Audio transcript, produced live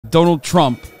Donald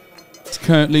Trump is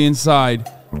currently inside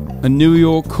a New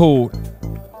York court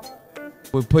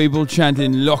with people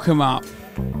chanting, "Lock him up."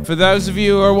 For those of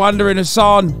you who are wondering,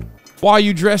 Hasan, why are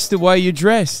you dressed the way you're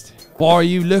dressed? Why are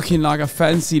you looking like a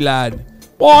fancy lad?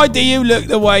 Why do you look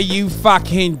the way you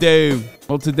fucking do?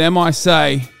 Well, to them I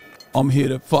say, I'm here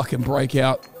to fucking break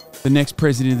out the next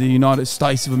president of the United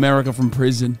States of America from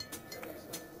prison.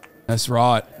 That's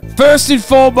right. First and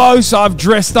foremost, I've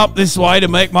dressed up this way to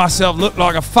make myself look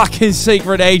like a fucking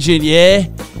secret agent, yeah?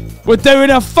 We're doing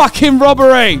a fucking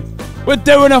robbery. We're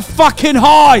doing a fucking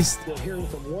heist.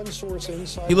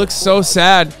 He looks so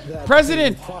sad.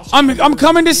 President, I'm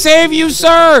coming to save you,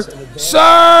 sir.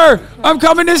 Sir, I'm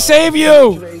coming to save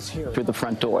you. Through the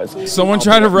front doors. Someone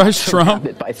tried to rush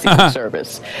Trump. By Secret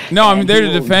Service. No, I'm there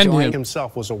to defend him.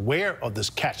 Himself was aware of this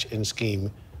catch and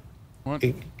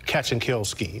kill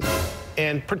scheme,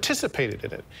 and participated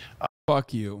in it.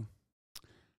 Fuck you.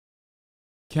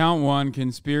 Count one: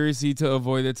 conspiracy to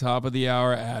avoid the top of the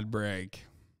hour ad break.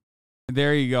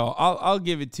 There you go. I'll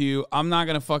give it to you. I'm not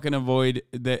gonna fucking avoid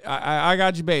that. I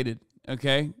got you baited.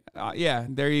 Okay. Yeah.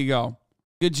 There you go.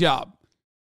 Good job.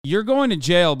 You're going to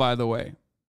jail, by the way,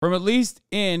 from at least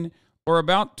in or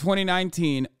about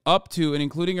 2019 up to and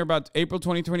including about April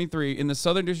 2023 in the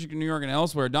Southern District of New York and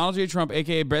elsewhere. Donald J. Trump,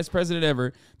 a.k.a. best president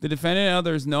ever, the defendant and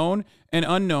others known and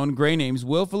unknown gray names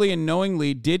willfully and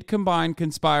knowingly did combine,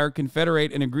 conspire,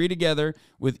 confederate, and agree together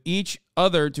with each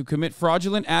other to commit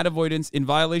fraudulent ad avoidance in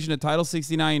violation of Title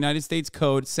 69 United States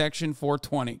Code, Section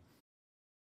 420.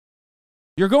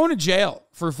 You're going to jail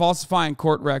for falsifying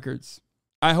court records.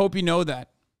 I hope you know that.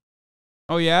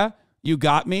 Oh, yeah? You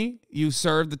got me. You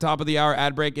served the top of the hour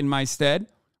ad break in my stead.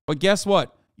 But guess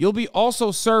what? You'll be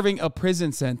also serving a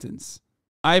prison sentence.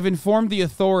 I've informed the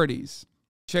authorities.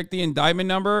 Check the indictment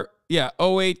number. Yeah,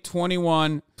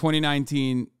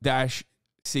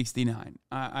 08/21/2019-69.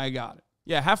 I got it.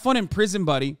 Yeah, have fun in prison,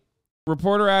 buddy.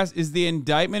 Reporter asks, is the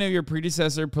indictment of your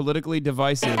predecessor politically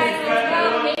divisive?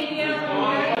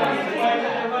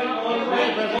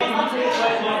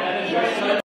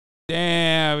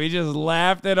 Damn, he just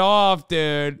laughed it off,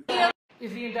 dude.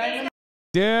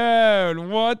 Dude,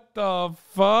 what the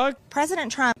fuck? President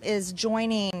Trump is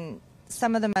joining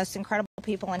some of the most incredible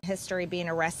people in history being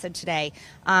arrested today.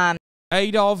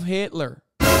 Adolf Hitler.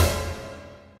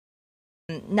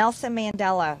 Nelson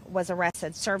Mandela was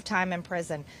arrested, served time in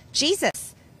prison.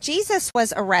 Jesus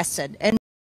was arrested and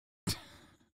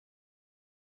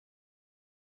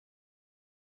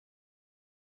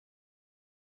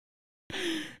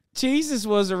Jesus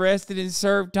was arrested and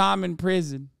served time in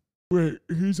prison. Wait,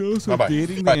 he's also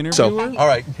dating the interviewer? So, all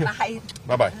right.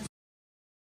 Bye-bye.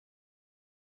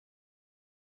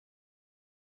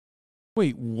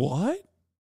 Wait, what?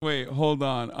 Wait, hold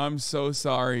on. I'm so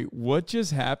sorry. What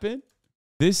just happened?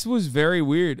 This was very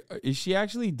weird. Is she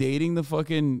actually dating the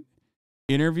fucking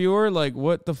interviewer? Like,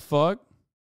 what the fuck?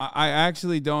 I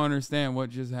actually don't understand what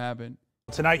just happened.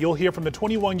 Tonight, you'll hear from the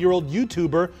 21-year-old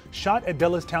YouTuber shot at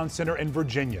Town Center in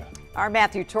Virginia. Our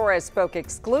Matthew Torres spoke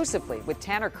exclusively with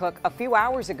Tanner Cook a few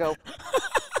hours ago.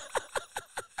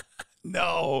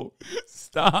 No,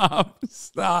 stop.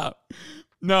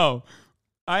 No,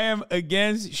 I am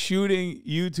against shooting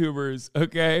YouTubers,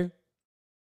 okay?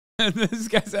 And this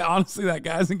guy said, honestly, that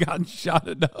guy hasn't gotten shot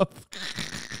enough.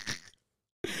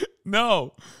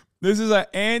 No, this is an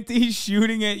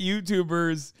anti-shooting at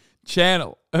YouTubers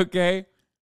channel, okay?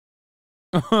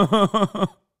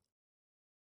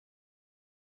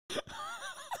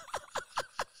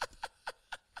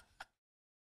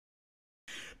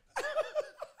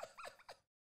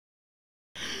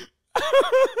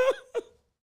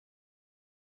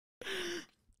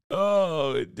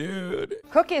 Oh, dude.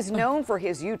 Cook is known for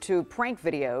his YouTube prank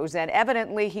videos, and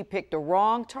evidently he picked a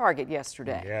wrong target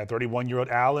yesterday. Yeah, 31-year-old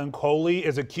Alan Coley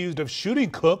is accused of shooting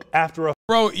Cook after a...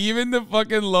 Bro, even the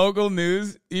fucking local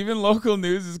news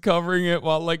is covering it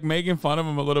while like making fun of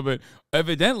him a little bit.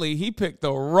 Evidently, he picked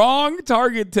the wrong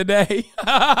target today.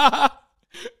 That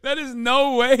is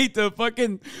no way to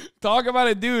fucking talk about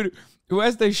a dude who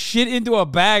has to shit into a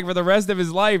bag for the rest of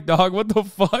his life, dog. What the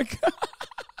fuck?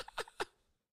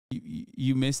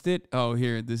 You missed it? Oh,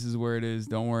 here. This is where it is.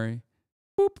 Don't worry.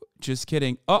 Boop. Just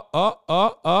kidding. Don't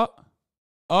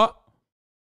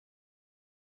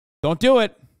do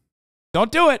it.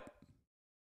 Don't do it.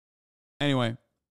 Anyway,